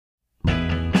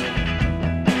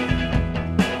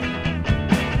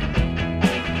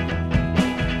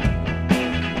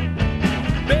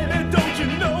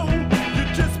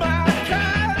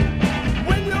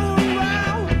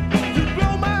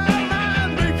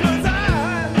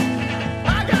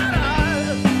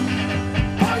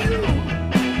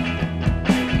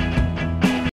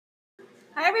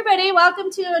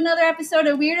welcome to another episode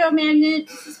of Weirdo Magnet.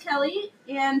 This is Kelly,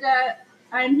 and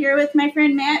I'm here with my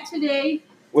friend Matt today.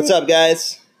 What's up,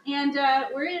 guys? And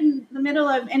we're in the middle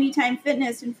of Anytime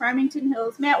Fitness in Farmington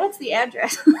Hills. Matt, what's the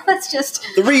address? That's just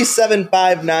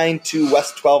 37592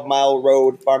 West 12 Mile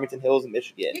Road, Farmington Hills,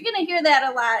 Michigan. You're going to hear that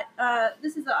a lot.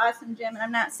 This is an awesome gym, and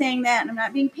I'm not saying that, and I'm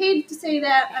not being paid to say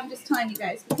that. I'm just telling you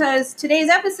guys, because today's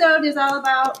episode is all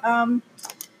about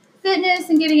fitness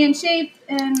and getting in shape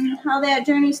and how that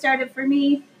journey started for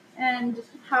me and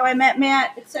how I met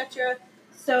Matt, etc.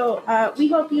 So we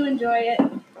hope you enjoy it.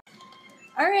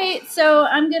 All right, so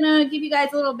I'm going to give you guys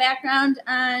a little background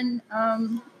on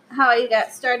how I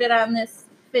got started on this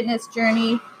fitness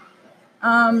journey.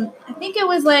 I think it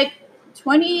was like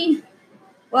I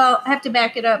have to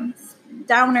back it up.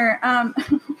 Downer.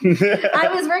 I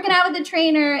was working out with a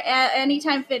trainer at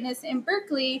Anytime Fitness in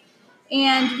Berkeley,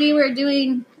 and we were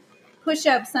doing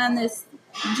push-ups on this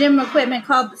gym equipment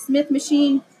called the Smith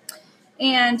machine.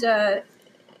 And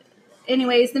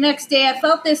anyways, the next day I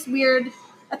felt this weird,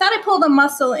 I thought I pulled a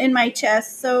muscle in my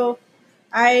chest. So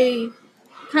I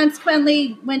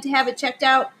consequently went to have it checked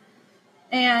out.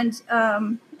 And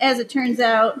as it turns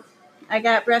out, I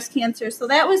got breast cancer. So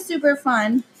that was super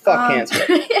fun. Fuck cancer.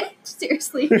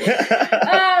 Seriously.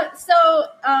 So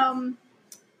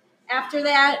after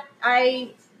that,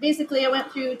 I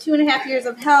went through 2.5 years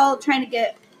of hell trying to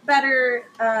get better,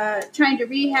 trying to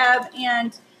rehab.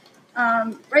 And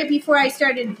right before I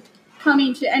started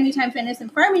coming to Anytime Fitness in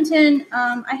Farmington,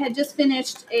 I had just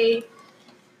finished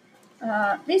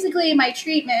basically my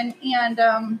treatment. And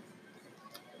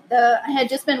I had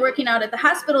just been working out at the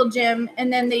hospital gym.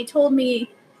 And then they told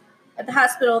me at the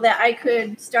hospital that I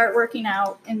could start working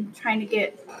out and trying to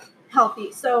get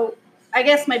healthy. So I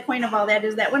guess my point of all that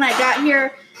is that when I got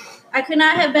here, I could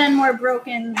not have been more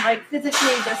broken, like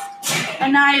physically just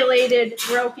annihilated,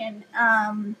 broken.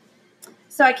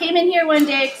 So I came in here one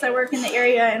day because I work in the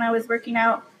area, and I was working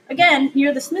out, again,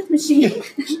 near the Smith machine.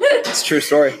 It's a true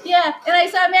story. Yeah, and I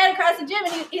saw Matt across the gym,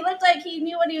 and he looked like he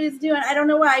knew what he was doing. I don't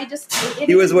know why.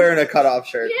 He was wearing a cutoff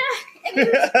shirt. Yeah, and he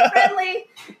was friendly.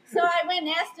 So I went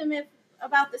and asked him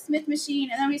about the Smith machine,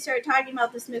 and then we started talking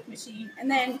about the Smith machine, and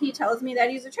then he tells me that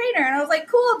he's a trainer, and I was like,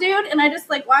 cool, dude, and I just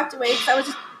walked away because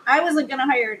I wasn't going to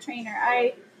hire a trainer.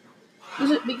 I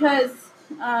was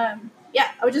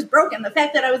just broken. The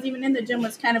fact that I was even in the gym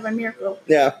was kind of a miracle.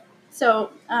 Yeah.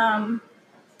 So, and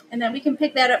then we can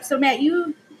pick that up. So, Matt,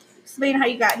 you explain how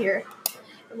you got here.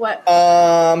 What?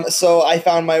 So I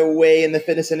found my way in the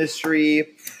fitness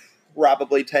industry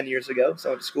probably 10 years ago. So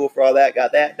I went to school for all that,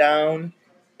 got that down.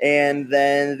 And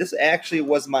then this actually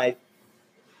was my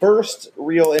first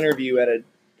real interview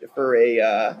for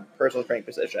a personal training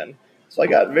position. So I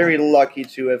got very lucky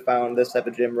to have found this type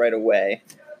of gym right away.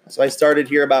 So I started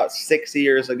here about 6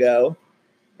 years ago,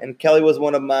 and Kelly was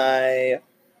one of my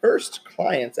first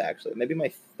clients, actually, maybe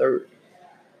my third.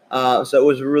 So it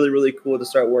was really, really cool to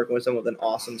start working with someone with an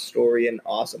awesome story and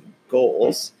awesome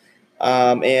goals.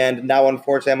 And now,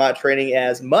 unfortunately, I'm not training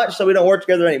as much, so we don't work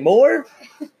together anymore.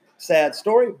 Sad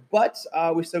story, but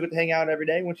we still get to hang out every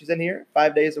day when she's in here,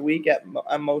 5 days a week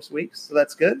on most weeks, so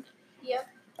that's good. Yep.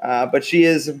 But she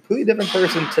is a completely different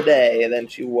person today than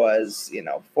she was,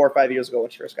 4 or 5 years ago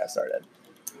when she first got started.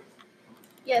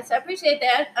 Yes, I appreciate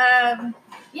that.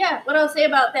 What I'll say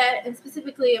about that, and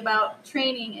specifically about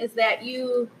training, is that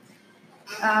you,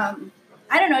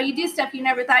 you do stuff you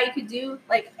never thought you could do,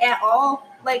 at all.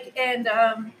 When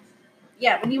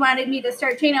you wanted me to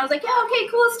start training, I was like, yeah, okay,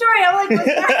 cool story. I'm like,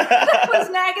 I was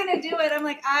not going to do it. I'm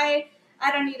like, I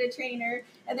don't need a trainer.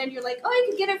 And then you're like, oh, you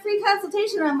can get a free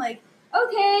consultation. I'm like,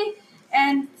 okay.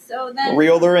 And so then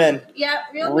reeled her in. Yeah,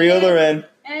 reeled her in.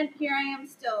 And here I am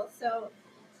still. So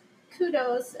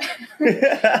kudos. Maybe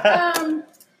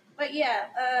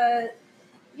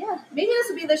this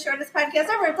would be the shortest podcast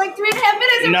ever. It's like 3.5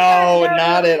 minutes. No,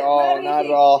 not at all. Not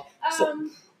at all. So,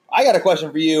 I got a question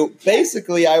for you.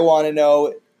 Basically, I want to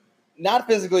know, not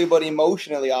physically but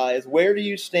emotionally, where do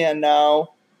you stand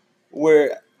now?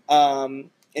 Where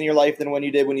in your life than when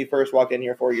you did when you first walked in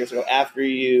here 4 years ago, after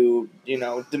you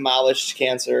demolished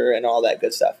cancer and all that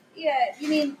good stuff? Yeah, you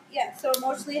mean, so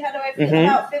emotionally, how do I feel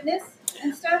about fitness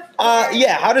and stuff?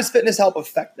 How does fitness help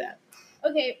affect that?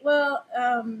 Okay, well...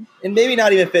 and maybe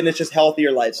not even fitness, just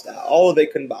healthier lifestyle, all of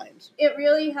it combined. It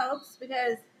really helps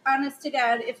because, honest to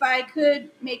God, if I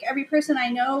could make every person I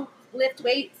know lift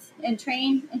weights and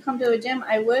train and come to a gym,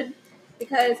 I would,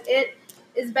 because it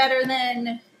is better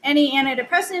than any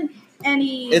antidepressant,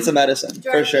 it's a medicine,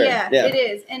 drug. For sure. Yeah, it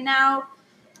is. And now,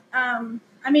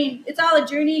 it's all a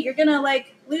journey. You're going to,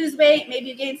 lose weight. Maybe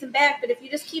you gain some back. But if you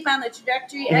just keep on the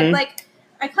trajectory, and,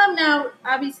 I come now.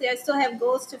 Obviously, I still have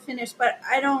goals to finish, but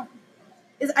I don't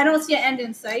see an end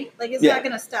in sight. Like it's not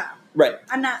gonna stop. Right.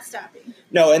 I'm not stopping.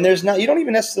 No, and there's not. You don't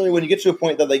even necessarily when you get to a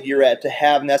point that like you're at to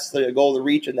have necessarily a goal to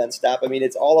reach and then stop. I mean,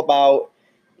 it's all about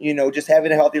just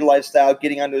having a healthier lifestyle,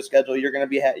 getting onto a schedule. You're gonna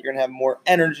have more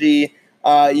energy.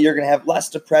 You're gonna have less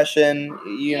depression. All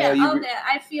that.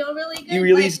 I feel really good. You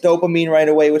release dopamine right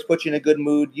away, which puts you in a good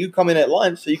mood. You come in at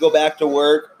lunch, so you go back to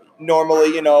work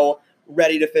normally.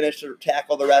 Ready to finish or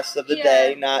tackle the rest of the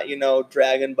day, not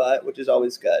dragging butt, which is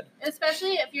always good.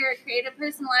 Especially if you're a creative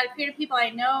person. A lot of creative people I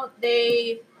know,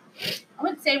 I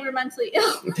wouldn't say we're mentally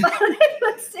ill.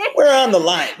 We're on the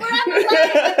line.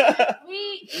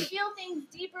 We feel things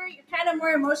deeper. You're kind of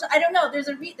more emotional. I don't know. There's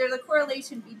a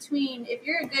correlation between if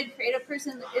you're a good creative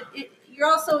person,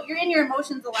 you're in your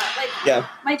emotions a lot. Like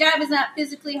my job is not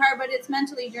physically hard, but it's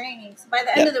mentally draining. So by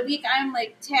the end of the week, I'm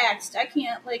like taxed. I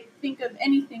can't think of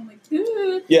anything like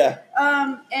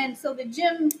and so the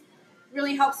gym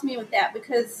really helps me with that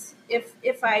because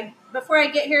before I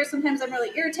get here, sometimes I'm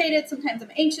really irritated, sometimes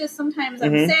I'm anxious, sometimes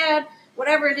I'm sad,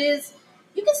 whatever it is.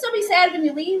 You can still be sad when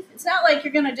you leave. It's not like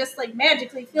you're gonna just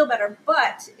magically feel better,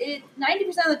 but 90%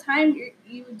 of the time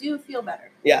you do feel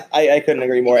better. Yeah, I couldn't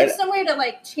agree more. It's somewhere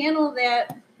to channel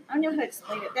that. I don't know how to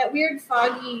explain it. That weird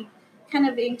foggy kind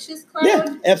of anxious cloud.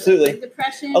 Yeah, absolutely.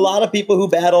 Depression. A lot of people who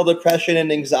battle depression and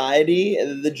anxiety,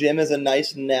 the gym is a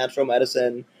nice natural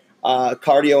medicine.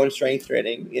 Cardio and strength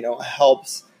training,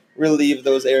 helps relieve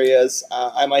those areas.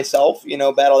 I myself,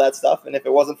 battle that stuff. And if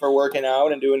it wasn't for working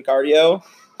out and doing cardio,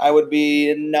 I would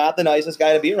be not the nicest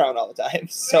guy to be around all the time.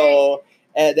 So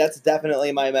that's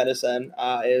definitely my medicine,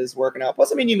 is working out.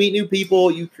 Plus, you meet new people.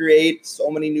 You create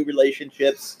so many new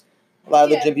relationships. A lot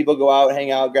of the gym people go out, hang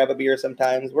out, grab a beer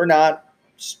sometimes. We're not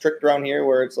strict around here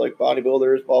where it's like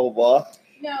bodybuilders, blah, blah, blah.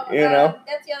 No,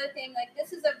 that's the other thing.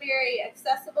 This is a very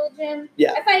accessible gym.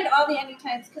 Yeah. I find all the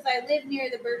anytimes because I live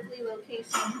near the Berkeley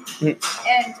location,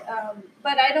 and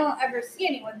but I don't ever see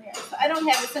anyone there. So I don't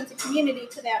have a sense of community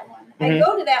to that one. I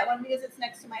go to that one because it's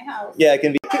next to my house. Yeah, it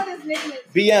can be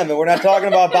BM, and we're not talking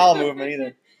about bowel movement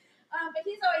either. But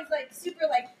he's always super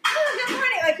oh, good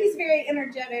morning. He's very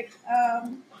energetic.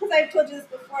 Because I've told you this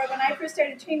before. When I first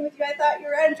started training with you, I thought you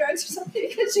were on drugs or something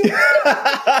because you were.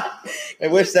 I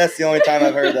wish that's the only time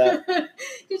I've heard that.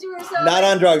 Because you were so not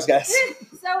on drugs, guys.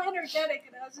 So energetic,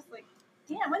 and I was just like,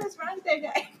 damn, what is wrong with that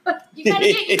guy? You kind of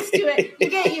get used to it. You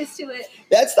get used to it.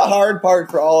 That's the hard part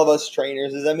for all of us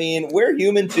trainers is, we're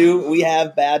human too. We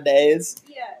have bad days.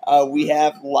 Yeah. We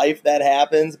have life that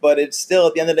happens, but it's still,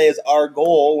 at the end of the day, is our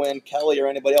goal when Kelly or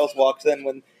anybody else walks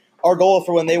in, our goal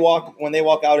for when they walk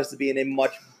out is to be in a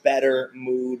much better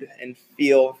mood and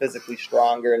feel physically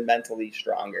stronger and mentally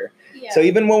stronger. Yeah. So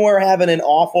even when we're having an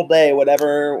awful day,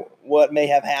 what may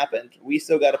have happened, we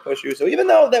still got to push through. So even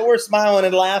though that we're smiling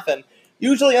and laughing,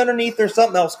 usually underneath there's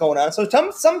something else going on. So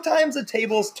sometimes the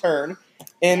tables turn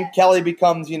and Kelly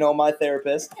becomes, my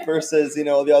therapist versus, the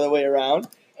other way around.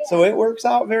 Yeah. So it works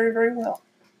out very, very well.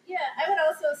 Yeah, I would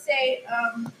also say,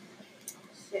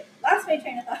 lost my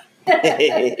train of thought.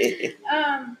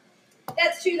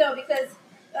 That's true though, because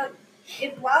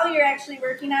if while you're actually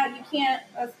working out, you can't,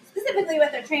 specifically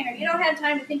with a trainer, you don't have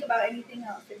time to think about anything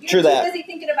else. If you're too busy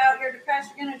thinking about your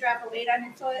depression, you're going to drop a weight on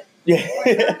your foot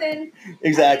or something.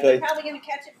 Exactly. They're probably going to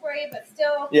catch it for you, but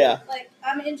still,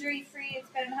 I'm injury free. It's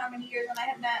been how many years, and I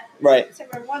have not,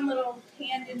 except for one little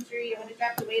hand injury, I would have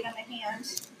dropped a weight on the hand.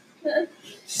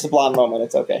 Just a blonde moment.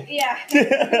 It's okay. Yeah.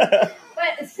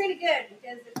 But it's pretty good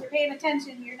because if you're paying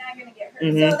attention, you're not going to get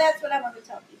hurt. So that's what I want to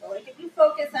tell people. If you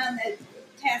focus on the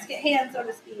task at hand, so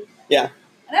to speak. Yeah.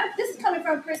 And this is coming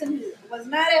from a person who was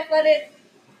not athletic,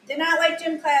 did not like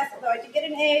gym class, although I did get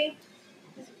an A.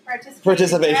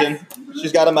 Participation.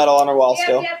 She's got a medal on her wall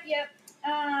still.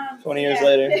 Yep. 20 years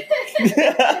later. I'm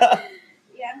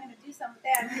going to do something with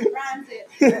that. I'm going to bronze it.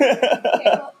 Okay,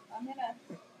 well,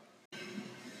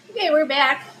 Okay, we're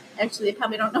back. Actually, they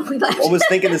probably don't know we left. I was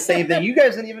thinking the same thing. You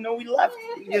guys didn't even know we left.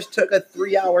 We just took a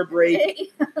 3-hour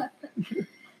break.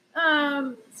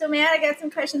 So Matt, I got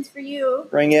some questions for you.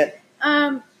 Bring it.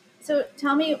 So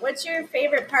tell me, what's your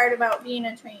favorite part about being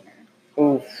a trainer?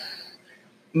 Ooh.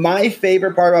 My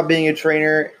favorite part about being a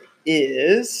trainer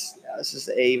is, this is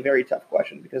a very tough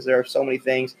question because there are so many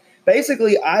things.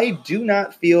 Basically, I do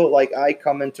not feel like I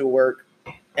come into work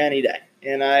any day.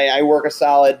 And I work a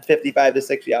solid 55 to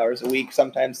 60 hours a week,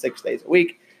 sometimes 6 days a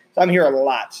week. So I'm here a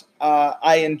lot.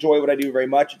 I enjoy what I do very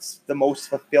much. It's the most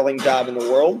fulfilling job in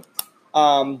the world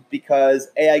because,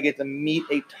 I get to meet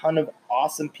a ton of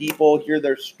awesome people, hear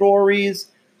their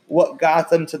stories, what got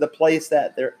them to the place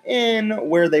that they're in,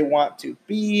 where they want to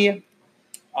be,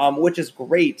 which is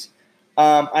great.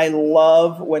 I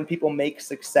love when people make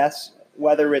success,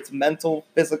 whether it's mental,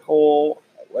 physical,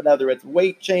 whether it's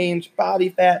weight change, body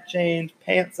fat change,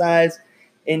 pant size,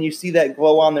 and you see that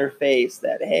glow on their face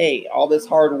that, hey, all this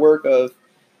hard work of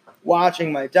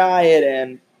watching my diet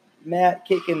and Matt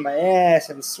kicking my ass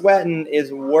and sweating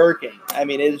is working. I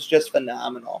mean, it's just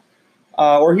phenomenal.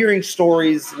 Or hearing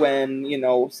stories when,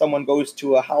 someone goes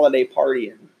to a holiday party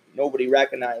and nobody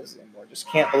recognizes them or just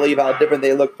can't believe how different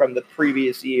they look from the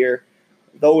previous year.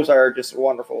 Those are just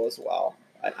wonderful as well.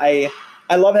 I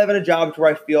love having a job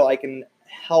where I feel I can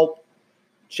help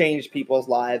change people's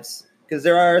lives, because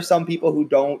there are some people who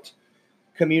don't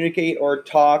communicate or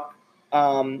talk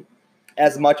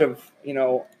as much of,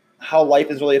 how life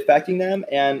is really affecting them.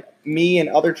 And me and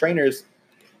other trainers,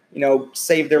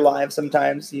 save their lives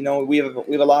sometimes. We have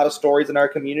a lot of stories in our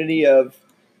community of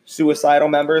suicidal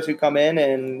members who come in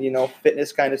and,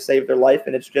 fitness kind of saved their life.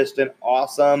 And it's just an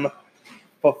awesome,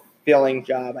 fulfilling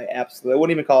job. I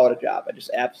wouldn't even call it a job. I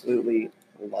just absolutely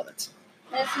love it.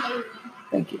 That's amazing.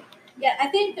 Thank you. Yeah, I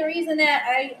think the reason that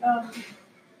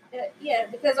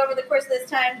because over the course of this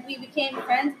time we became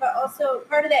friends, but also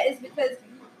part of that is because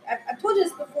I've told you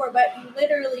this before, but you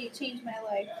literally changed my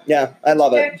life. Yeah, I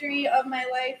love it. The trajectory of my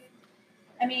life.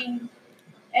 I mean,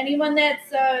 anyone that's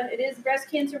it is Breast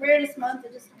Cancer Awareness Month.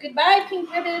 Just goodbye, pink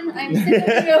ribbon. I'm sick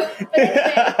of you. But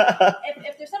anyway,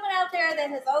 if there's someone out there that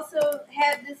has also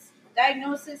had this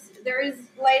diagnosis, there is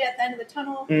light at the end of the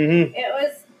tunnel. Mm-hmm. It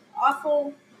was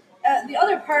awful. The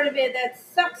other part of it that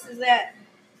sucks is that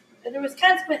there was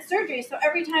consequent surgery. So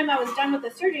every time I was done with the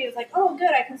surgery, it was like, oh,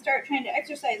 good, I can start trying to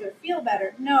exercise or feel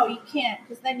better. No, you can't,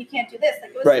 because then you can't do this.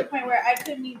 Like, it was to the point where I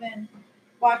couldn't even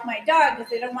walk my dog because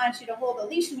they don't want you to hold a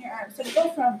leash in your arm. So to go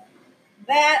from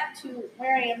that to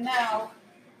where I am now,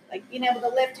 like being able to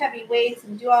lift heavy weights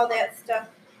and do all that stuff,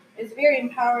 is very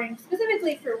empowering,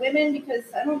 specifically for women, because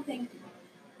I don't think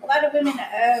a lot of women,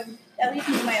 at least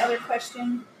in my other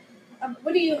question,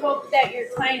 what do you hope that your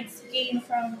clients gain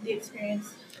from the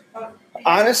experience?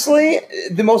 Honestly,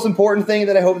 the most important thing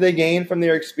that I hope they gain from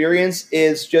their experience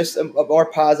is just a more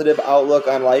positive outlook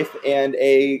on life and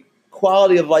a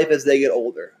quality of life as they get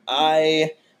older.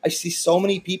 I see so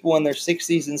many people in their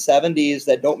 60s and 70s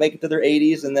that don't make it to their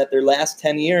 80s, and that their last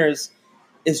 10 years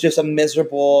is just a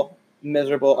miserable,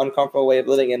 uncomfortable way of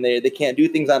living, and they can't do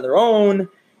things on their own,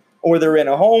 or they're in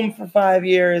a home for 5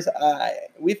 years.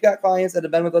 We've got clients that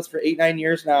have been with us for 8-9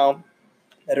 years now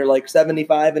that are like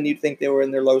 75, and you'd think they were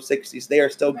in their low 60s. They are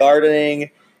still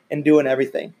gardening and doing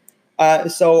everything.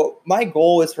 So my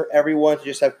goal is for everyone to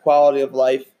just have quality of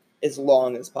life as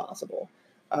long as possible.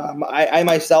 I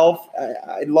myself,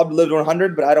 I'd love to live to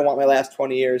 100, but I don't want my last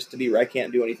 20 years to be where I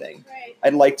can't do anything. Right.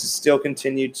 I'd like to still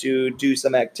continue to do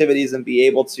some activities and be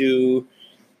able to,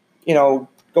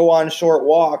 go on short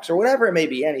walks or whatever it may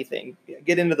be, anything.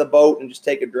 Get into the boat and just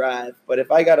take a drive. But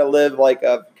if I got to live like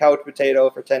a couch potato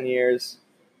for 10 years,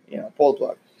 pull the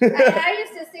plug. I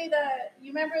used to say you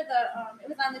remember it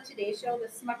was on the Today Show, the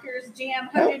Smucker's Jam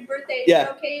 100th birthday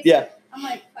showcase? Yeah. I'm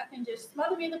like, fucking just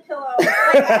smother me in the pillow.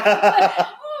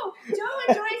 Oh, Joe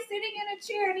enjoys sitting in a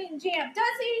chair and eating jam. Does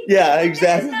he? Yeah,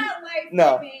 exactly. That's not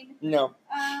life living. No.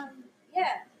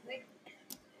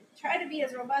 Try to be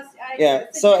as robust.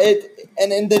 So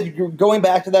going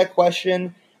back to that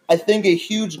question, I think a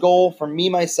huge goal for me,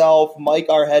 myself, Mike,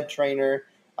 our head trainer,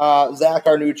 Zach,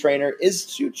 our new trainer,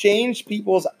 is to change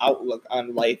people's outlook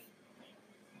on life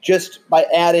just by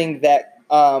adding that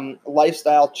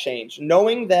lifestyle change.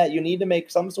 Knowing that you need to make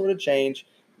some sort of change,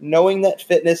 knowing that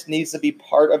fitness needs to be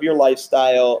part of your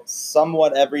lifestyle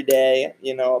somewhat every day,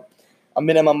 a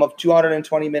minimum of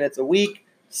 220 minutes a week.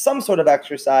 Some sort of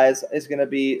exercise is going to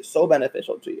be so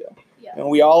beneficial to you. Yeah. And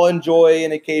we all enjoy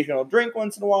an occasional drink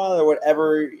once in a while, or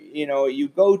whatever you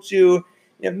go to.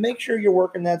 Make sure you're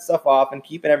working that stuff off and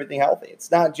keeping everything healthy.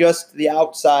 It's not just the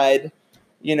outside,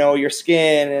 your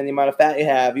skin and the amount of fat you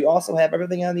have. You also have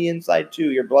everything on the inside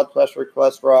too. Your blood pressure,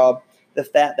 cholesterol, the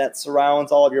fat that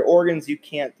surrounds all of your organs you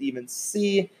can't even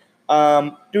see.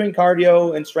 Doing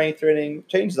cardio and strength training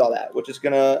changes all that, which is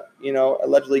going to,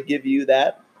 allegedly give you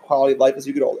that quality of life as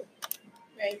you get older.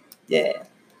 Right. Yeah.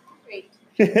 Great.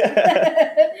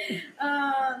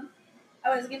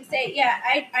 I was going to say,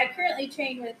 I currently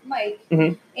train with Mike,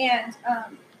 and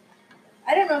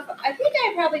I don't know I think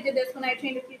I probably did this when I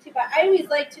trained with you too, but I always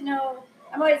like to know,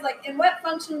 I'm always like, in what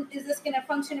function is this going to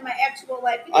function in my actual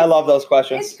life? Because I love those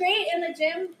questions. It's great in the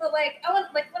gym, but I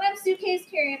want, when I'm suitcase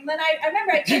carrying, then I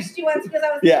remember I texted you once because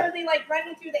I was literally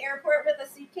running through the airport with a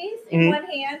suitcase in one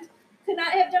hand. Could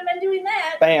not have been doing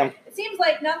that. Bam. It seems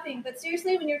like nothing, but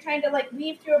seriously, when you're trying to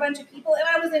weave through a bunch of people, and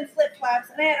I was in flip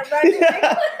flops, and I had to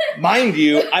run. Mind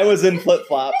you, I was in flip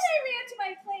flops. And I ran to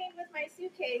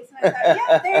case. And I thought,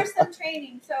 yeah, there's some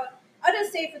training. So I'll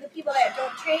just say for the people that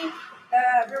don't train,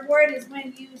 reward is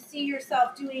when you see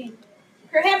yourself doing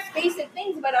perhaps basic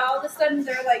things, but all of a sudden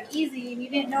they're like easy and you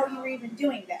didn't know you were even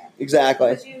doing that.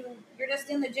 Exactly. Because you're just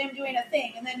in the gym doing a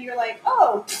thing, and then you're like,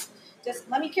 oh, just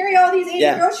let me carry all these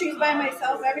 80 groceries by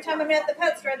myself. Every time I'm at the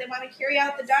pet store, they want to carry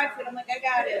out the dog food. I'm like, I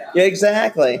got it. Yeah,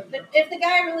 exactly. But if the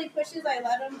guy really pushes, I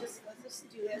let him. Let's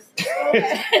just do this. But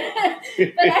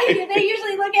they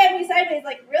usually look at me sideways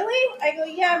like, really? I go,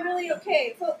 yeah, really,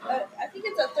 okay. So, I think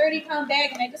it's a 30-pound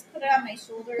bag, and I just put it on my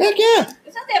shoulder. Heck yeah.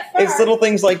 It's not that far. It's little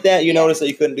things like that you notice that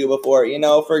you couldn't do before. You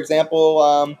know, for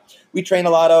example, we train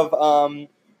a lot of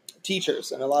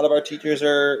teachers, and a lot of our teachers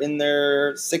are in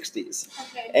their 60s.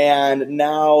 Okay. And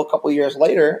now, a couple years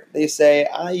later, they say,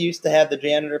 I used to have the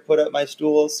janitor put up my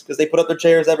stools because they put up their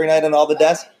chairs every night on all the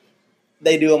desks.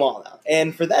 They do them all now.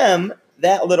 And for them,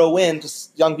 that little win, to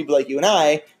young people like you and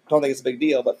I, don't think it's a big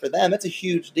deal, but for them, it's a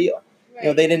huge deal. Right.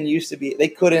 You know, they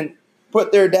couldn't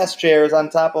put their desk chairs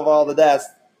on top of all the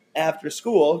desks after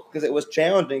school because it was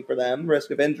challenging for them, risk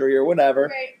of injury or whatever.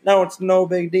 Right. No, it's no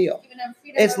big deal.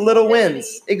 It's little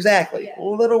wins. Exactly. Yeah.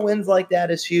 Little wins like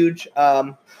that is huge.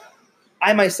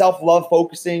 I myself love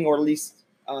focusing, or at least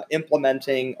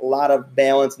implementing, a lot of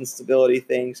balance and stability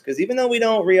things, because even though we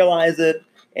don't realize it,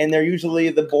 and they're usually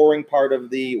the boring part of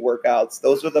the workouts,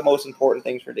 those are the most important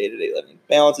things for day-to-day living.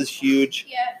 Balance is huge.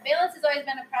 Yeah, balance has always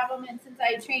been a problem, and since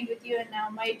I trained with you and now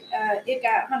Mike, it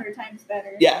got 100 times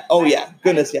better. Yeah. Oh, yeah.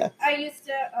 Goodness, yeah. I used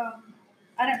to,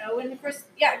 I don't know, when the first,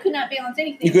 I could not balance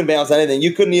anything. You couldn't balance anything.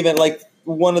 You couldn't even, like,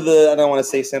 one of the, I don't want to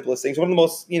say simplest things, one of the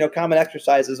most, common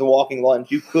exercises, a walking lunge.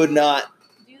 You could not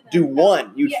do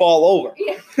one. You'd fall over.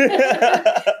 Yeah.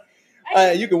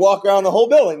 You could walk around the whole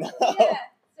building now.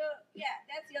 Yeah.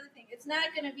 That's the other thing. It's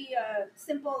not going to be a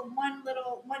simple one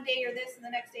day you're this and the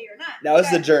next day you're not. No,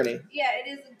 it's a journey. Yeah, it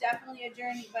is definitely a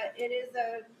journey, but it is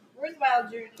a worthwhile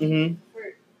journey. Mm-hmm.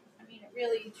 It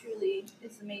really, truly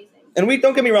is amazing. And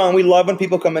don't get me wrong, we love when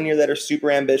people come in here that are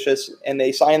super ambitious and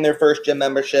they sign their first gym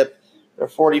membership. They're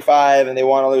 45 and they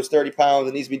want to lose 30 pounds.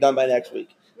 It needs to be done by next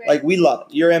week. Right. Like, we love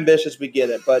it. You're ambitious. We get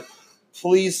it. But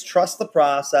please trust the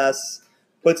process.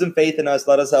 Put some faith in us.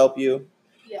 Let us help you.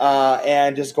 Yeah.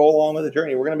 And just go along with the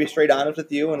journey. We're going to be straight honest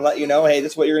with you and let you know, hey,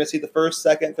 this is what you're going to see the first,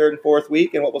 second, third, and fourth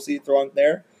week, and what we'll see throughout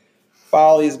there.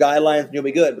 Follow these guidelines and you'll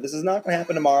be good. But this is not going to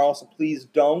happen tomorrow, so please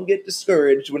don't get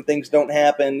discouraged when things don't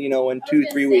happen, in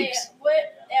 2-3 weeks.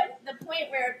 At the point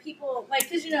where people,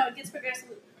 because, it gets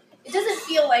progressive, it doesn't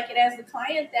feel like it as the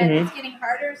client that it's getting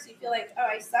harder, so you feel like, oh,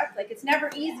 I suck. Like, it's never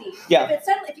easy. Yeah.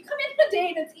 If you come in a day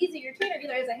and it's easy, your trainer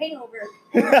either has a hangover.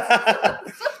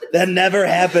 That never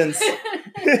happens.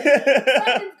 Something's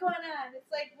going on.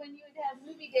 It's like when you would have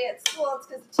movie day at school, it's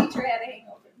because the teacher had a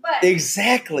hangover. But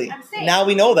exactly. I'm saying, now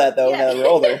we know that, though, now that we're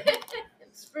older.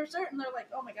 It's for certain, they're like,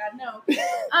 oh, my God, no.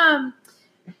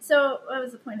 So what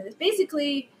was the point of this?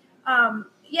 Basically,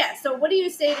 so what do you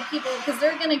say to people, because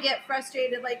they're going to get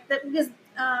frustrated, because,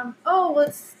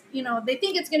 they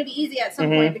think it's going to be easy at some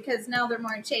point because now they're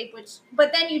more in shape,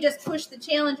 but then you just push the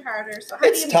challenge harder. So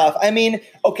it's tough. I mean,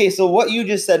 okay, so what you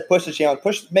just said, push the challenge,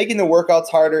 making the workouts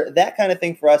harder, that kind of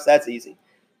thing for us, that's easy.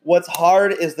 What's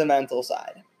hard is the mental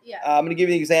side. Yeah. I'm going to give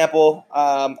you an example.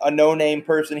 A no-name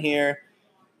person here,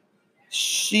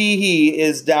 he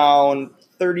is down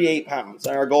 38 pounds,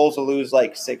 and our goal is to lose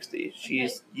like 60.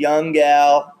 She's young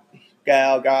guy,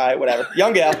 whatever.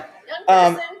 Young gal.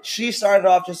 She started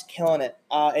off just killing it.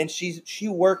 And she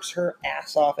works her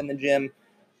ass off in the gym,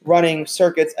 running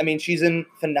circuits. I mean, she's in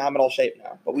phenomenal shape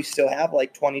now, but we still have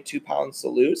like 22 pounds to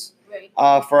lose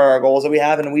for our goals that we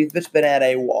have. And we've just been at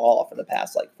a wall for the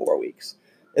past like 4 weeks.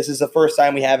 This is the first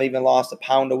time we haven't even lost a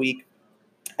pound a week,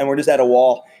 and we're just at a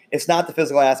wall. It's not the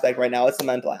physical aspect right now. It's the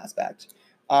mental aspect.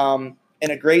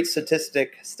 And a great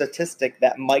statistic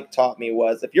that Mike taught me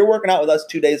was, if you're working out with us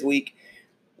 2 days a week,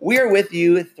 we're with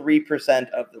you 3%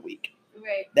 of the week.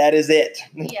 Right. That is it.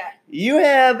 Yeah. You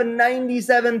have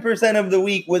 97% of the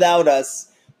week without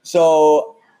us.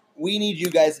 So we need you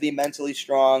guys to be mentally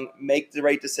strong, make the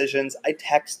right decisions. I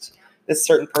text this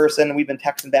certain person. We've been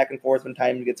texting back and forth when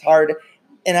time gets hard.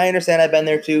 And I understand, I've been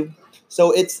there too.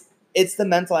 So it's the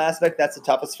mental aspect that's the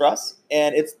toughest for us.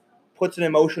 And it puts an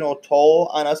emotional toll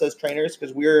on us as trainers,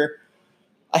 because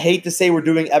I hate to say we're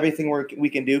doing everything we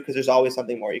can do, because there's always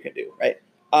something more you can do, right?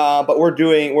 But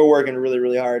we're working really,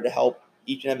 really hard to help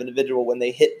each and every individual when they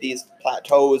hit these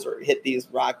plateaus or hit these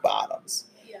rock bottoms.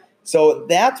 Yeah. So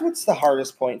that's what's the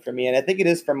hardest point for me. And I think it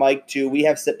is for Mike too. We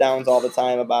have sit downs all the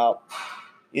time about,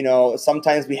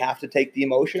 sometimes we have to take the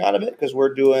emotion out of it, because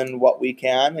we're doing what we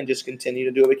can and just continue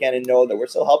to do what we can and know that we're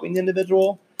still helping the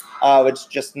individual. It's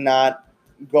just not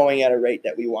going at a rate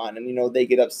that we want, and they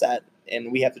get upset,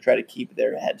 and we have to try to keep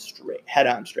their head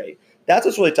on straight. That's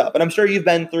what's really tough. And I'm sure you've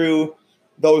been through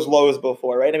those lows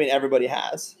before, right? I mean, everybody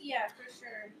has. Yeah, for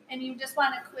sure. And you just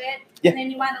want to quit, Yeah. and then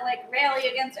you want to rally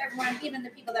against everyone, even the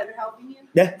people that are helping you.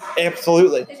 Yeah,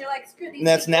 absolutely. Because you're like, screw these. And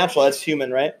that's people. natural. That's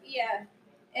human, right? Yeah,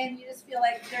 and you just feel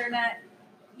like they're not,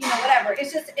 whatever.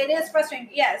 It is frustrating.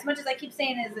 Yeah, as much as I keep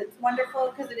saying it's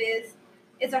wonderful because it is.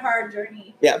 It's a hard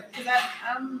journey. Yeah. Because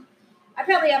I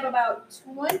probably have about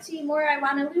 20 more I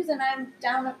want to lose, and I'm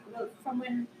down from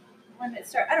when it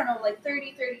started. I don't know,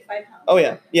 30, 35 pounds. Oh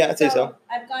yeah, I'd say so.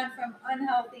 I've gone from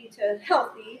unhealthy to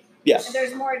healthy. Yes. And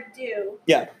there's more to do.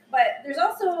 Yeah. But there's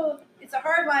also, it's a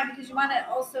hard line because you want to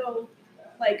also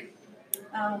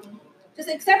just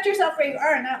accept yourself where you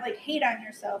are and not hate on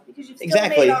yourself because you've still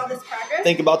made all this progress.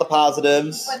 Think about the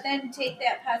positives. But then take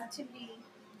that positivity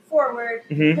forward,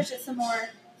 push it some more.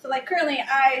 So currently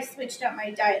I switched up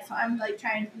my diet, so I'm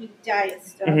trying to meet diet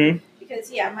stuff because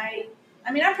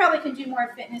I probably can do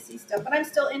more fitnessy stuff, but I'm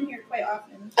still in here quite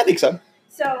often. I think so.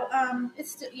 So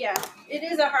it's still, it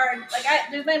is a hard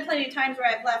there's been plenty of times where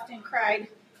I've left and cried.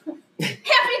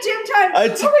 Happy gym time! Oh my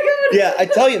god! Yeah, I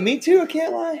tell you, me too. I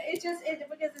can't lie. It's just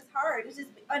because it's hard. It's just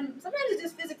sometimes it's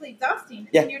just physically exhausting.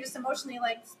 Yeah. And you're just emotionally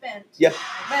spent. Yeah.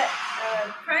 But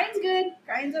crying's good.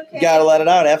 Crying's okay. You gotta let it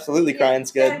out. Absolutely,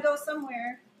 crying's good. Gotta go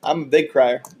somewhere. I'm a big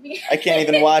crier. I can't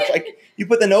even watch. You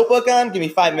put the Notebook on, give me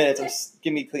 5 minutes.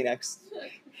 Give me Kleenex.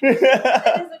 It is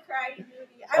a crying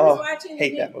movie. I was watching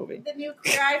that movie. The new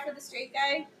Cry for the Straight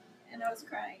Guy, and I was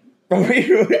crying. I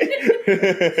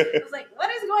was like,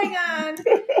 what is going on?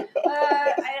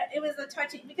 It was a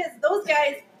touching because those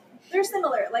guys, they're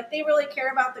similar. They really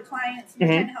care about the clients and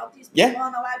trying to help these people. Yeah.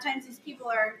 And a lot of times these people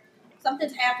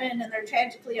something's happened and they're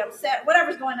tragically upset,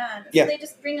 whatever's going on. So they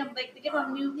just bring them, they give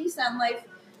them a new lease on life.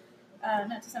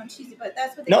 Not to sound cheesy, but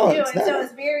that's what they do. And so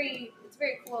it's very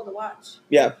cool to watch.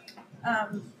 Yeah.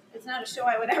 It's not a show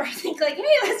I would ever think hey,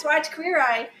 let's watch Queer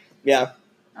Eye. Yeah.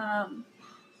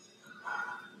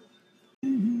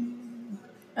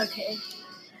 Okay.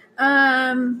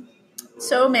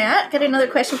 So Matt, got another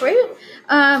question for you.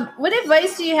 What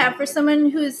advice do you have for someone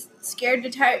who's scared to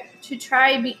try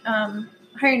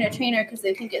hiring a trainer because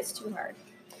they think it's too hard?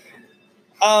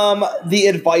 The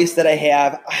advice that I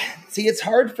have, see, it's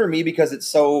hard for me because it's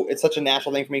such a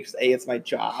natural thing for me because it's my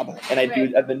job and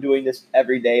I've been doing this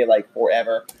every day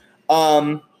forever.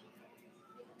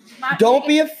 Don't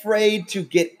be afraid to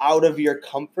get out of your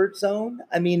comfort zone.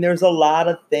 I mean, there's a lot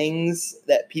of things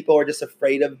that people are just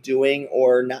afraid of doing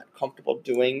or not comfortable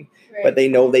doing, but they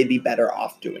know they'd be better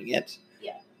off doing it.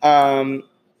 Yeah. I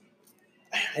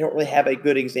don't really have a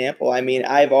good example. I mean,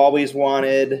 I've always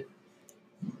wanted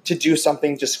to do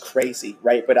something just crazy,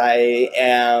 right? But I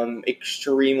am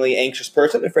extremely anxious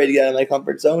person, afraid to get out of my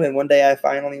comfort zone. And one day I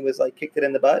finally was kicked it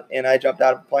in the butt and I jumped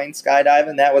out of a plane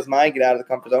skydiving. That was my get out of the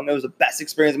comfort zone. It was the best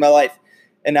experience of my life.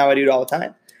 And now I do it all the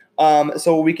time.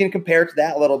 So we can compare to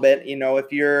that a little bit.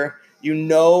 If you're,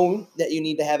 that you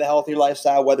need to have a healthier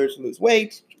lifestyle, whether it's to lose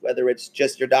weight, whether it's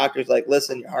just your doctor's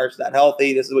listen, your heart's not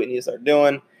healthy. This is what you need to start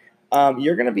doing.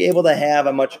 You're going to be able to have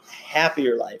a much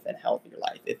happier life and healthier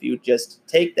life if you just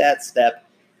take that step.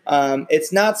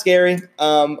 It's not scary.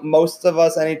 Most of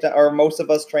us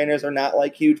trainers are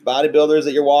not huge bodybuilders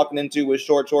that you're walking into with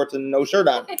short shorts and no shirt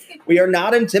on. We are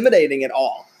not intimidating at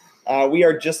all. We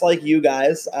are just like you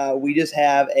guys. We just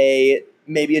have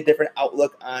maybe a different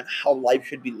outlook on how life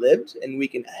should be lived, and we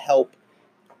can help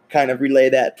kind of relay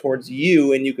that towards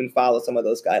you, and you can follow some of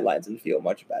those guidelines and feel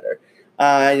much better.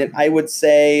 And I would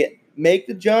say, make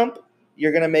the jump.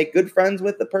 You're going to make good friends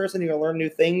with the person. You're going to learn new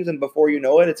things. And before you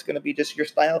know it, it's going to be just your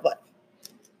style of life.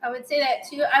 I would say that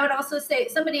too. I would also say,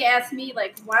 somebody asked me,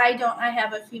 why don't I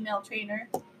have a female trainer?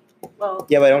 Well,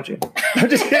 yeah, why don't you? I'm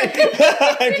just kidding.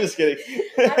 I'm just kidding.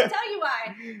 I will tell you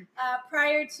why.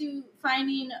 Prior to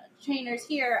finding trainers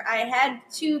here, I had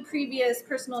 2 previous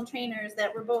personal trainers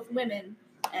that were both women.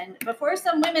 And before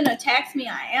some women attacks me,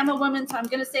 I am a woman, so I'm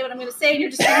going to say what I'm going to say, and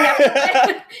you're just going to have to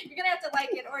you're going to have to like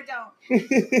it or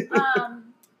don't.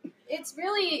 It's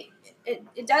really,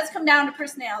 it does come down to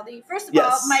personality. First of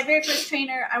all, my very first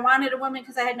trainer, I wanted a woman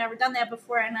because I had never done that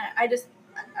before, and I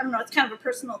don't know, it's kind of a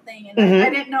personal thing, and I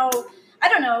didn't know, I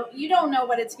don't know, you don't know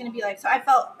what it's going to be like, so I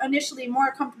felt initially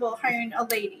more comfortable hiring a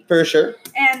lady. For sure.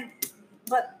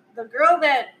 But the girl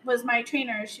that was my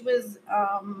trainer, she was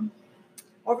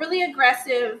overly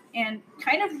aggressive and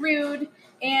kind of rude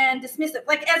and dismissive.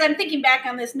 As I'm thinking back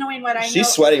on this, knowing what I know. She's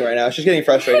sweating right now. She's getting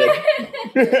frustrated.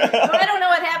 Well, I don't know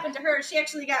what happened to her. She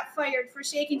actually got fired for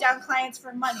shaking down clients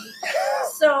for money.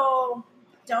 So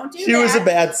don't do that. She was a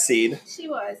bad seed. She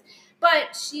was.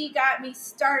 But she got me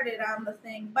started on the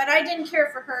thing. But I didn't care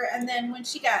for her. And then when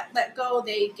she got let go,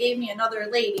 they gave me another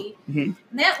lady. Mm-hmm.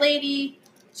 And that lady,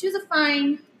 she was a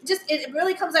fine. Just it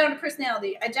really comes down to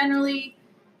personality. I generally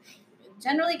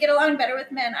get along better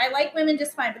with men. I like women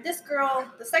just fine. But this girl,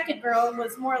 the second girl,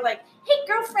 was more like, "Hey,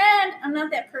 girlfriend." I'm not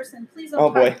that person. Please don't.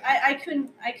 Oh boy. I can't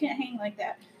hang like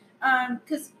that.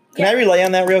 Can I relay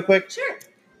on that real quick? Sure.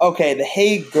 Okay, the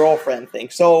hey girlfriend thing.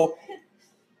 So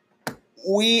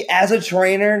we, as a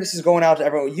trainer, this is going out to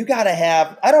everyone. You got to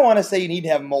have. I don't want to say you need to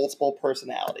have multiple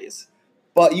personalities,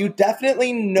 but you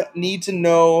definitely need to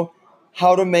know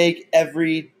how to make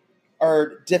every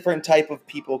or different type of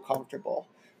people comfortable.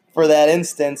 For that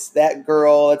instance, that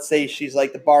girl, let's say she's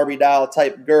like the Barbie doll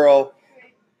type girl.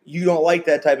 You don't like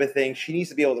that type of thing. She needs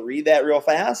to be able to read that real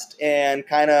fast and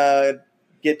kind of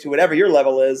get to whatever your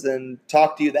level is and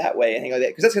talk to you that way and things like that,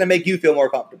 because that's going to make you feel more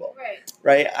comfortable.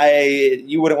 Right.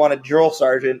 You wouldn't want a drill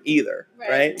sergeant either.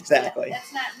 Right. Exactly. Yeah,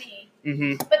 that's not me.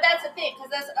 Mm-hmm. But that's the thing, because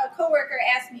that's a coworker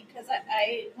asked me, because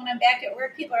I when I'm back at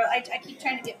work, people are I keep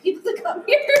trying to get people to come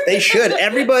here. They should.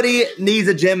 Everybody needs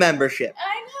a gym membership.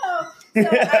 I know. So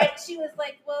she was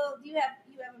like, "Well, do you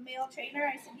have a male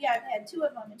trainer?" I said, "Yeah, I've had 2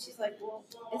 of them." And she's like, "Well,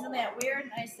 isn't that weird?"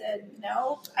 And I said,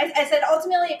 "No." I said,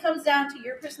 ultimately, it comes down to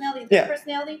your personality, their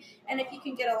personality, and if you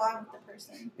can get along with the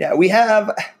person. Yeah,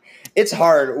 it's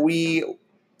hard.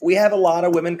 We have a lot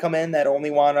of women come in that only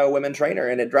want a women trainer,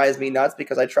 and it drives me nuts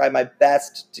because I try my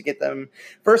best to get them.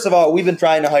 First of all, we've been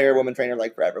trying to hire a women trainer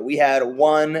like forever. We had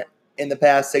one in the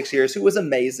past 6 years who was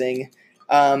amazing.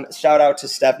 Shout out to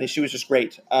Stephanie. She was just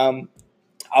great.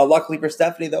 Luckily for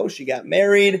Stephanie, though, she got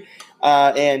married,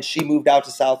 and she moved out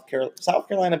to South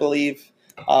Carolina, I believe,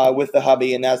 with the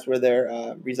hubby, and that's where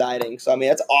they're residing. So, I mean,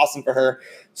 that's awesome for her.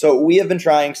 So we have been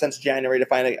trying since January to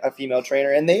find a female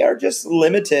trainer, and they are just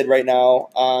limited right now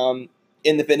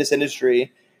in the fitness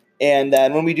industry. And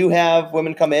then when we do have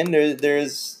women come in,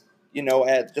 there's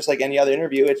just like any other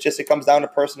interview, it comes down to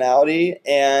personality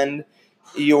and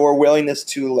your willingness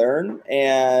to learn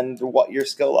and what your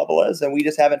skill level is, and we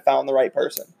just haven't found the right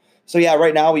person. So yeah,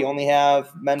 right now we only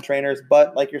have men trainers,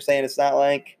 but like you're saying, it's not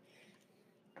like,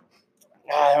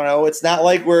 I don't know, it's not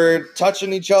like we're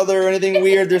touching each other or anything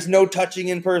weird. There's no touching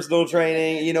in personal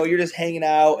training. You're just hanging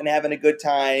out and having a good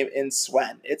time and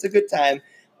sweating. It's a good time.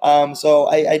 So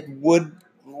I would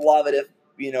love it if,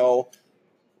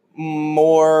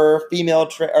 more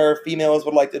females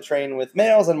would like to train with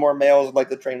males and more males would like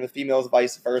to train with females,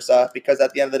 vice versa, because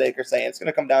at the end of the day, you're saying it's going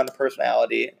to come down to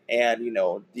personality and,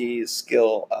 the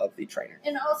skill of the trainer.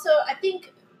 And also, I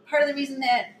think part of the reason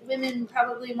that women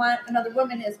probably want another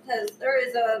woman is because there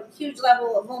is a huge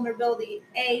level of vulnerability.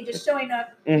 Just showing up,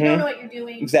 you don't know what you're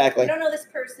doing. Exactly. You don't know this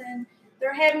person.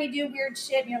 They're having you do weird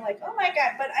shit, and you're like, oh my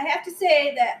God. But I have to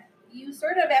say that you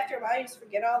sort of, after a while, you just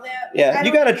forget all that. Yeah,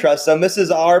 you got to trust them. This is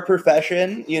our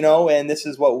profession, and this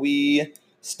is what we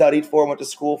studied for and went to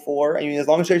school for. I mean, as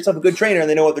long as you're yourself a good trainer and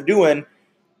they know what they're doing,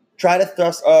 try to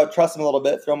trust them a little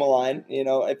bit, throw them a line.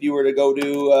 If you were to go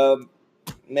to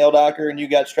male doctor and you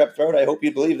got strep throat, I hope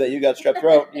you believe that you got strep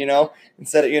throat,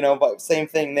 instead of, but same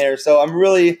thing there. So I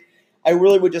really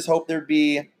would just hope there'd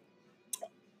be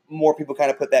more people kind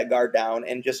of put that guard down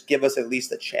and just give us at least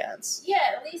a chance. Yeah,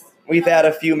 at least. We've had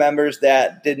a few members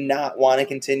that did not want to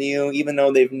continue, even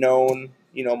though they've known,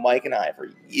 Mike and I for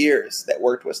years,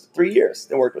 3 years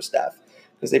that worked with Steph,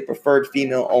 because they preferred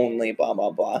female only, blah,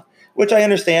 blah, blah, which I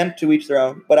understand, to each their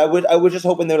own. But I was just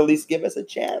hoping they would at least give us a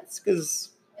chance, because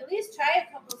at least try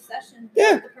a couple sessions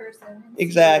with the person.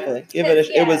 Exactly.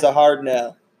 It was a hard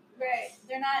no. Right.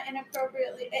 They're not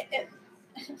inappropriately.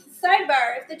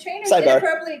 Sidebar: if the trainer's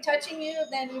inappropriately touching you,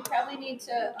 then you probably need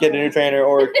to get a new trainer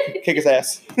or kick his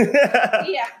ass.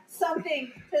 Yeah,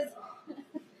 something, because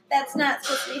that's not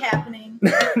supposed to be happening.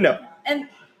 No. And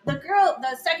the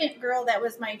second girl that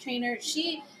was my trainer,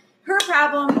 her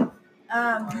problem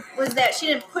was that she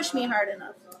didn't push me hard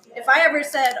enough. If I ever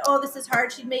said, "Oh, this is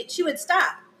hard," she would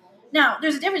stop. Now,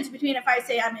 there's a difference between if I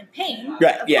say I'm in pain, of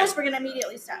course we're going to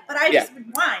immediately stop. But I just would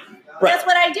whine. Right. That's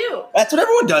what I do. That's what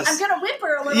everyone does. I'm going to whip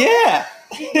her a little bit.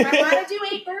 Do I want to do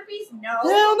 8 burpees? No.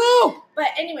 Hell no. But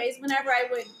anyways, whenever I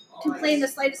would complain the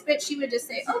slightest bit, she would just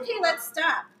say, "Okay, let's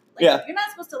stop." Like, you're not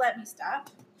supposed to let me stop.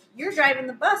 You're driving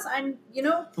the bus. I'm,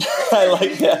 I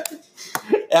like that.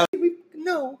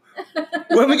 No.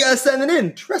 When we got to send it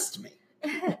in, trust me.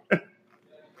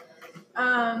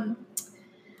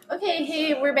 Okay,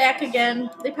 hey, we're back again.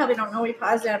 They probably don't know we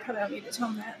paused that. I probably don't need to tell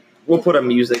them that. We'll put a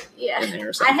music in there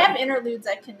or something. I have interludes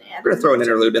I can add. We're going to throw an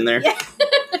interlude in there. Yeah.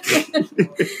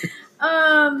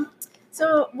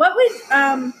 So what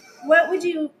would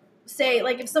you say,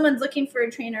 like, if someone's looking for a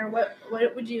trainer, what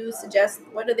would you suggest?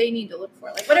 What do they need to look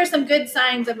for? Like, what are some good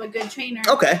signs of a good trainer?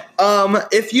 Okay.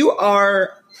 If you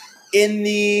are in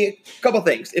the couple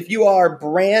things, if you are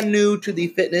brand new to the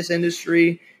fitness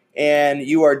industry and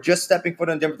you are just stepping foot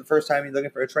in the gym for the first time, you're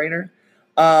looking for a trainer,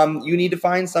 you need to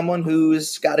find someone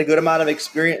who's got a good amount of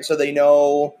experience so they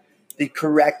know the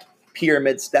correct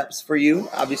pyramid steps for you,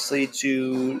 obviously,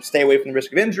 to stay away from the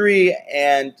risk of injury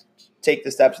and take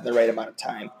the steps in the right amount of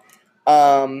time.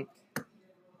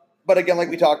 But again, like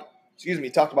we talked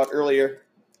about earlier,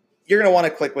 you're going to want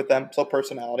to click with them. So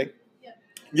personality. Yep.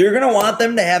 You're going to want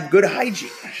them to have good hygiene.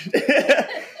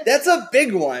 That's a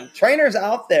big one. Trainers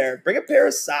out there, bring a pair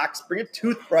of socks, bring a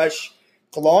toothbrush.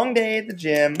 It's a long day at the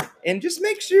gym, and just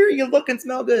make sure you look and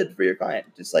smell good for your client.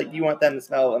 Just like you want them to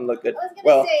smell and look good.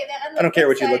 Well, say that I don't care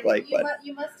what you look like,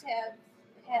 you must have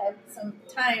had some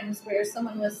times where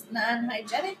someone was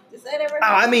non-hygienic. Does that ever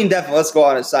happen? I mean, definitely. Let's go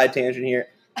on a side tangent here.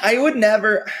 I don't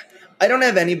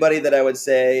have anybody that I would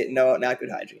say, no, not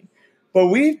good hygiene. But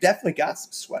we've definitely got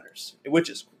some sweaters, which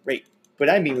is great. But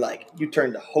I mean, like, you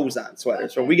turn the hose on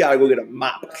sweaters, so we got to go get a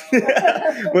mop,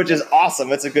 which is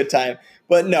awesome. It's a good time.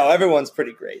 But no, everyone's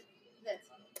pretty great.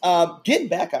 Getting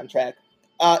back on track,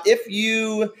 if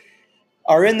you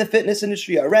are in the fitness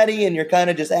industry already and you're kind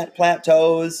of just at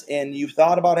plateaus and you've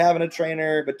thought about having a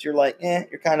trainer, but you're like,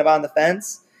 you're kind of on the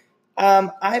fence,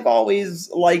 I've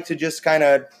always liked to just kind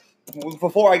of,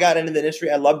 before I got into the industry,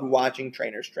 I loved watching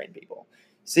trainers train people.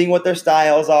 Seeing what their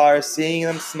styles are, seeing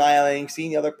them smiling, seeing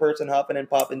the other person huffing and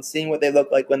puffing, seeing what they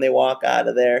look like when they walk out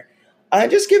of there. I'm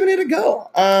just giving it a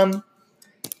go.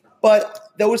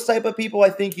 But those type of people, I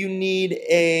think you need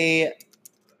a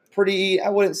pretty, I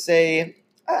wouldn't say,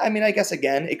 I mean, I guess,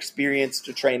 again,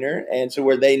 experienced trainer. And so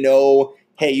where they know,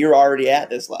 hey, you're already at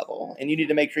this level. And you need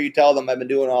to make sure you tell them I've been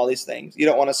doing all these things. You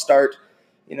don't want to start,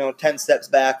 10 steps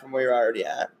back from where you're already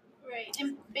at. Right.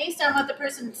 And based on what the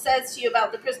person says to you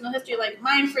about the personal history, like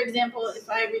mine, for example, if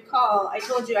I recall, I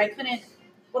told you I couldn't,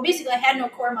 well, basically I had no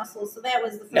core muscles. So that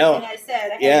was the first thing I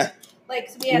said.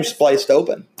 You were spliced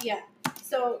open. Yeah.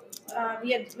 So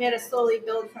we had to slowly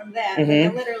build from that.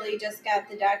 Mm-hmm. I literally just got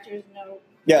the doctor's note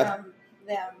from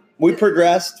them. We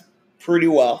progressed pretty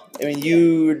well. I mean,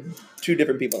 you're two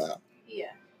different people now.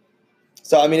 Yeah.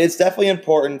 So, I mean, it's definitely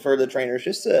important for the trainers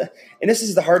just to, and this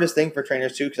is the hardest thing for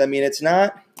trainers too, because, I mean,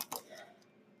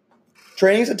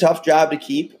 training is a tough job to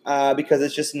keep because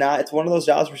it's just not, it's one of those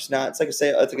jobs where it's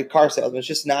like a car salesman. It's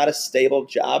just not a stable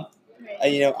job.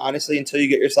 Right. Honestly, until you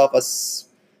get yourself a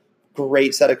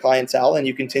great set of clientele and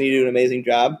you continue to do an amazing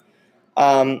job.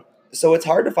 So it's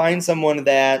hard to find someone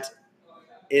that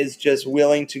is just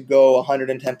willing to go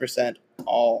 110%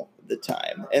 all the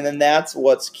time. And then that's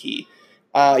what's key.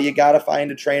 You got to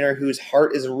find a trainer whose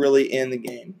heart is really in the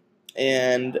game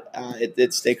and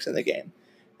it sticks in the game.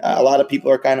 A lot of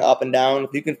people are kind of up and down.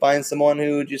 If you can find someone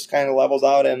who just kind of leveled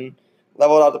out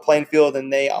the playing field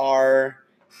and they are,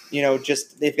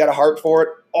 they've got a heart for it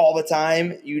all the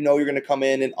time, you're going to come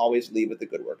in and always leave with a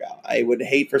good workout. I would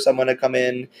hate for someone to come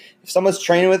in. If someone's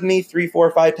training with me 3, 4,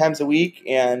 5 times a week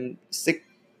and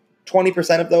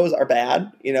 20% of those are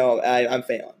bad, I'm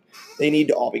failing. They need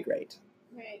to all be great.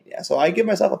 Right. Yeah, so I give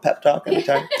myself a pep talk every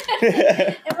time.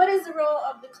 And what is the role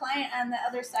of the client on the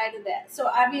other side of that? So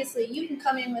obviously you can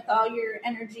come in with all your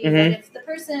energy, but if the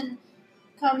person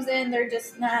comes in, they're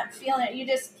just not feeling it, you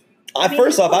just...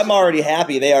 First off, I'm already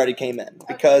happy they already came in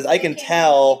because I can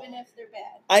tell... Even if they're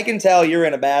bad. I can tell you're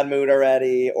in a bad mood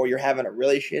already or you're having a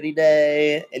really shitty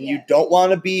day and you don't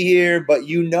want to be here, but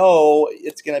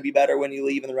it's going to be better when you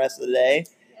leave in the rest of the day.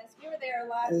 There a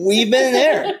lot. We've been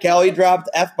there. Kelly dropped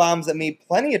F-bombs at me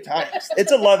plenty of times.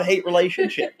 It's a love-hate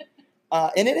relationship.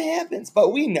 And it happens,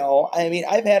 but we know. I mean,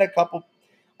 I've had a couple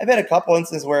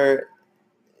instances where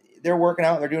they're working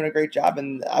out and they're doing a great job,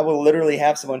 and I will literally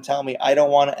have someone tell me, I don't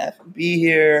want to be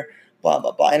here, blah,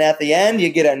 blah, blah. And at the end, you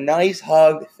get a nice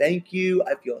hug. Thank you.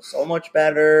 I feel so much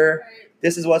better. Right.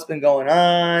 This is what's been going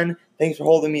on. Thanks for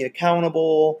holding me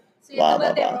accountable. So you have to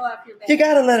let that roll off your back. You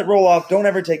got to let it roll off. Don't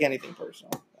ever take anything personal.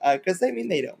 Because they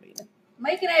don't mean it.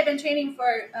 Mike and I have been training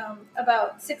for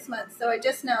about 6 months, so I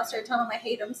just now started telling him I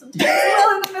hate him sometimes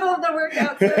while in the middle of the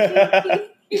workout. So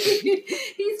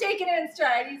he's taking it in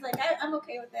stride. He's like, I'm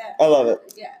okay with that. I love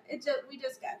it. Yeah, we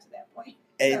just got to that point.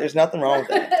 Hey, there's nothing wrong with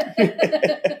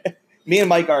that. Me and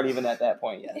Mike aren't even at that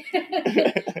point yet.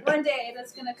 One day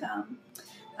that's going to come.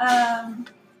 Let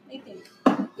me think.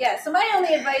 Yeah, so my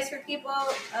only advice for people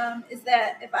is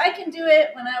that if I can do it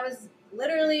when I was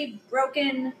literally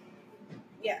broken.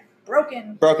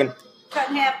 cut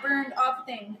in half, burned off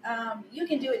thing. You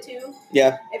can do it too.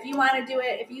 Yeah. If you want to do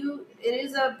it, it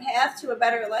is a path to a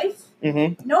better life.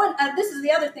 Mm-hmm. No one. This is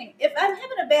the other thing. If I'm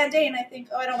having a bad day and I think,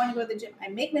 oh, I don't want to go to the gym, I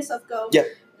make myself go. Yeah.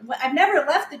 I've never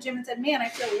left the gym and said, man, I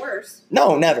feel worse.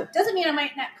 No, never. Doesn't mean I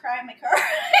might not cry in my car.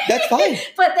 That's fine.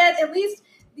 But that at least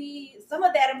some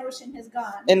of that emotion has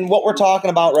gone. And what we're talking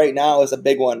about right now is a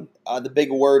big one. The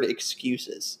big word,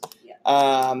 excuses.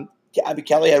 Yeah.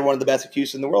 Kelly had one of the best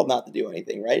excuses in the world not to do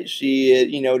anything, right? She,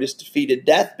 just defeated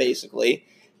death, basically.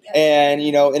 Yeah. And,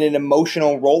 in an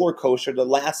emotional roller coaster, the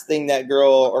last thing that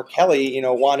girl or Kelly,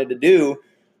 wanted to do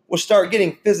was start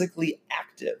getting physically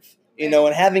active, and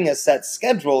having a set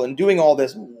schedule and doing all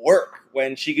this work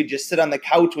when she could just sit on the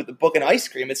couch with a book and ice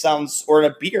cream. Or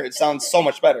in a beer. It sounds so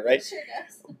much better, right? It sure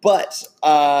does.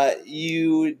 But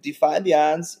you defied the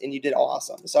odds and you did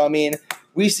awesome. So,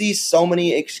 we see so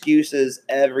many excuses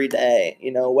every day,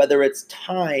 whether it's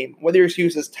time, whether your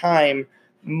excuse is time,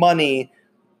 money,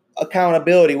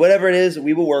 accountability, whatever it is,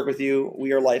 we will work with you.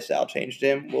 We are Lifestyle Change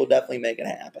Gym. We'll definitely make it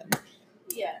happen.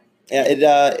 Yeah.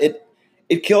 Yeah,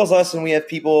 it kills us when we have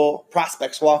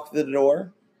prospects walk through the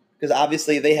door, because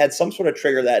obviously they had some sort of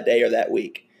trigger that day or that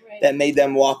week that made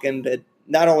them walk into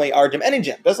not only our gym, any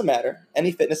gym, doesn't matter,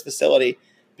 any fitness facility,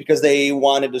 because they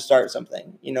wanted to start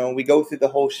something. We go through the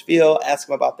whole spiel, ask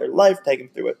them about their life, take them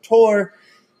through a tour,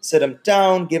 sit them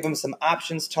down, give them some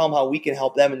options, tell them how we can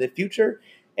help them in the future.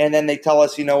 And then they tell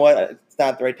us, you know what, it's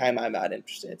not the right time, I'm not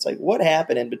interested. It's like, what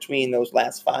happened in between those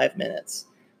last 5 minutes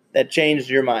that changed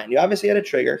your mind? You obviously had a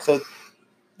trigger. So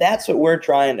that's what we're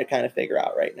trying to kind of figure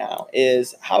out right now,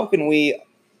 is how can we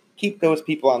keep those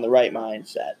people on the right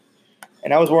mindset?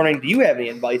 And I was wondering, do you have any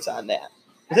advice on that?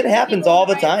 Because it happens all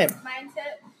the time.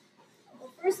 Mindset.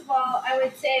 Well, first of all, I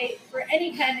would say for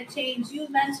any kind of change,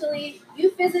 mentally,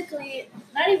 you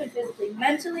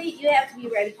have to be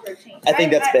ready for a change. I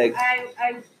think that's big.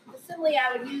 Similarly,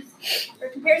 I would use, for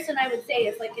comparison, I would say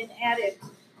it's like an addict.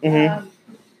 Mm-hmm.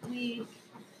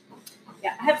 I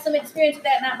have some experience with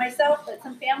that, not myself, but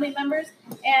some family members.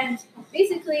 And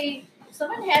basically, if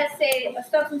someone has, say, a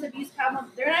substance abuse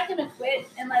problem, they're not going to quit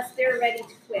unless they're ready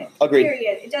to quit. Agreed.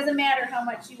 Period. It doesn't matter how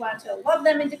much you want to love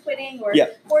them into quitting or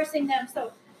forcing them.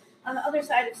 So on the other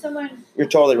side, if someone... You're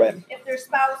totally right. If their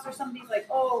spouse or somebody's like,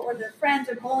 or their friends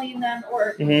are bullying them,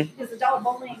 or because adult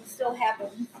bullying still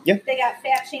happens. Yeah. They got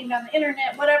fat shamed on the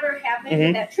internet, whatever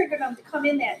happened that triggered them to come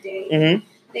in that day.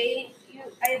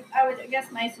 I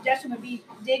guess my suggestion would be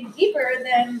dig deeper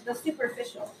than the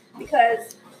superficial,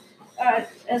 because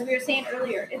as we were saying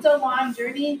earlier, it's a long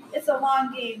journey. It's a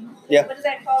long game. Yeah. What is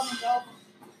that called in golf?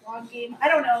 Long game? I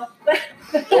don't know. But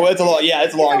it's a long game.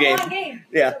 It's a long game.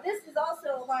 Yeah. So this is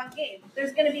also a long game.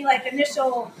 There's going to be like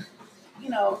initial,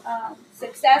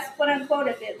 success, quote unquote,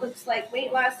 if it looks like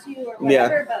weight loss to you or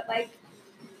whatever. Yeah. But like,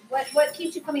 what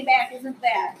keeps you coming back isn't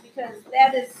that, because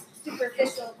that is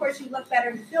superficial. Of course, you look better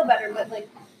and feel better, but like,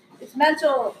 it's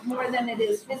mental more than it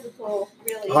is physical,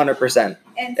 really. 100%.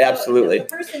 And so absolutely. The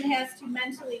person has to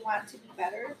mentally want to be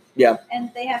better. Yeah.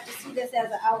 And they have to see this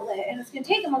as an outlet. And it's going to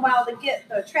take them a while to get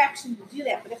the traction to do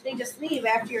that. But if they just leave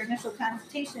after your initial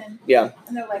consultation, and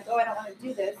they're like, oh, I don't want to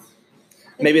do this.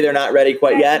 Maybe they're not ready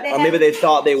quite yet, or maybe they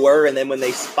thought they were, and then when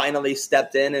they finally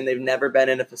stepped in and they've never been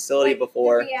in a facility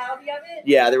before. The reality of it?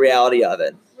 Yeah, the reality of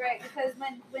it. Right, because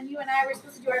when you and I were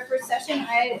supposed to do our first session,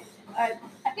 I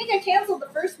think I canceled the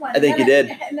first one. I think you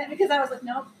did. And then because I was like,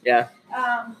 nope. Yeah.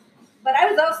 But I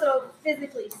was also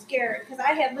physically scared, because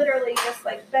I had literally just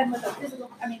like been with a physical.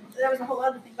 I mean, that was a whole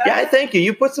other thing. But I thank you.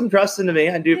 You put some trust into me.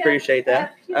 I do appreciate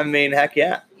that. Heck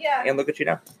yeah. Yeah. And look at you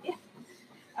now. Yeah.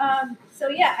 I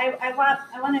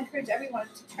want to encourage everyone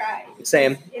to try.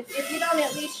 Same. If you don't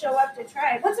at least show up to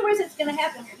try, what's the worst that's going to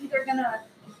happen? You're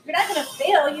not going to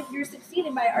fail. You're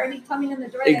succeeding by already coming in the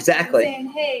door. Exactly. And saying,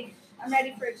 hey, I'm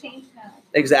ready for a change now.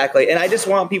 Exactly. And I just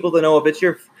want people to know, if it's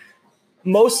your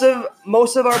most of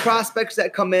our prospects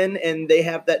that come in and they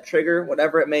have that trigger,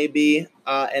 whatever it may be,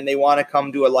 and they want to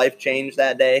come do a life change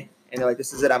that day, and they're like,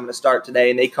 this is it, I'm going to start today.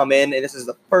 And they come in and this is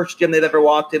the first gym they've ever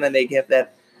walked in, and they give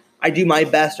that, I do my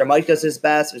best, or Mike does his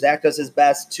best, or Zach does his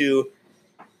best to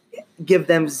give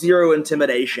them zero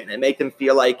intimidation and make them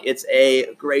feel like it's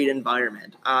a great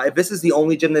environment. If this is the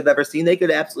only gym they've ever seen, they could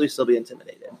absolutely still be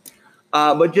intimidated.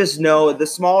 But just know the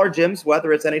smaller gyms,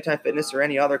 whether it's Anytime Fitness or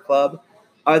any other club,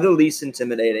 are the least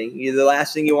intimidating. The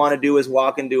last thing you want to do is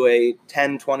walk into a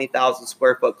 10, 20,000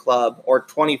 square foot club, or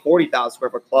 20, 40,000 square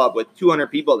foot club with 200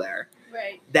 people there.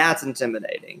 Right. That's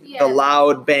intimidating. Yeah. The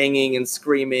loud banging and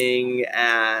screaming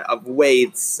of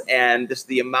weights, and just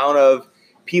the amount of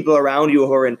people around you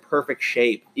who are in perfect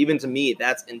shape. Even to me,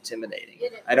 that's intimidating.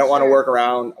 I don't want to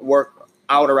work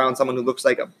out around someone who looks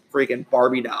like a freaking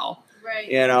Barbie doll. Right.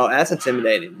 You know, that's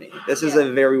intimidating me. This is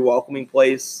a very welcoming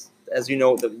place. As you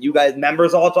know, you guys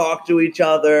members all talk to each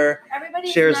other.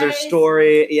 Everybody shares their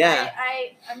story. Yeah.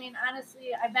 I mean, honestly,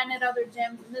 I've been at other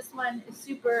gyms, and this one is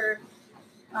super.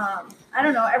 I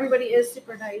don't know. Everybody is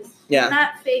super nice. Yeah. They're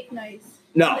not fake nice.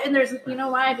 No. And there's, you know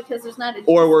why? Because there's not a.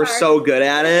 Or we're so good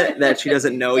at it that she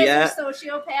doesn't know yet. We're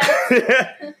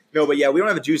sociopaths. No, but yeah, we don't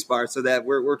have a juice bar, so that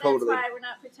we're That's totally. That's why we're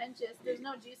not pretentious. There's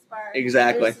no juice bar.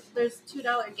 Exactly. There's $2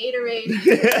 Gatorade.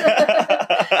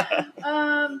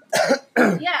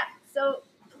 Yeah. So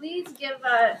please give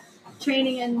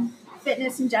training and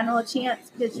fitness in general a chance,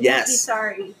 because you won't be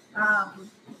sorry.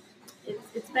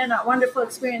 It's been a wonderful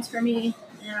experience for me,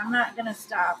 and I'm not going to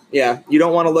stop. Yeah. You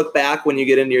don't want to look back when you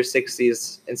get into your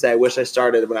 60s and say, I wish I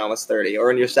started when I was 30,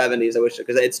 or in your 70s, I wish,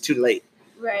 because it's too late.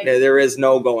 Right. There is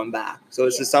no going back. So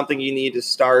this is something you need to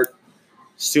start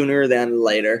sooner than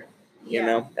later. You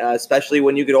know, especially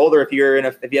when you get older. If you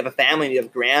have a family and you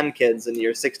have grandkids and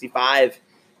you're 65,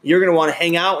 you're going to want to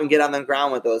hang out and get on the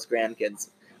ground with those grandkids.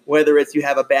 Whether it's you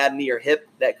have a bad knee or hip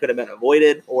that could have been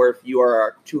avoided, or if you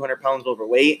are 200 pounds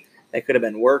overweight that could have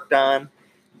been worked on.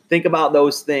 Think about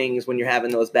those things when you're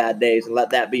having those bad days, and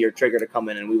let that be your trigger to come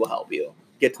in, and we will help you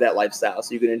get to that lifestyle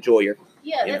so you can enjoy your.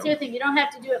 Yeah, that's the other thing. You don't have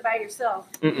to do it by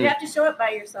yourself. Mm-mm. You have to show it by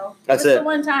yourself. That's just it. the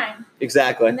one time.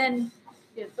 Exactly. And then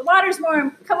if the water's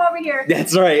warm, come over here.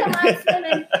 That's right. Come on,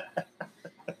 swimming.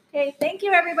 Okay, thank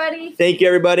you, everybody. Thank you,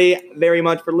 everybody, very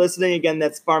much for listening. Again,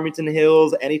 that's Farmington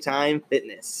Hills Anytime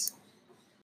Fitness.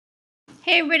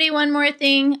 Hey, everybody, one more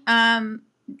thing.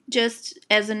 Just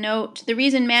as a note, the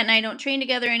reason Matt and I don't train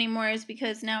together anymore is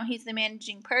because now he's the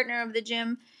managing partner of the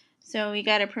gym. So he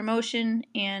got a promotion,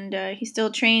 and he still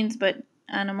trains, but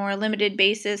on a more limited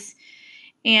basis.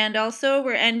 And also,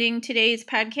 we're ending today's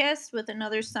podcast with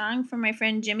another song from my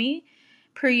friend Jimmy,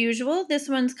 per usual. This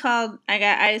one's called I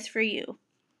Got Eyes for You.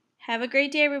 Have a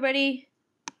great day, everybody.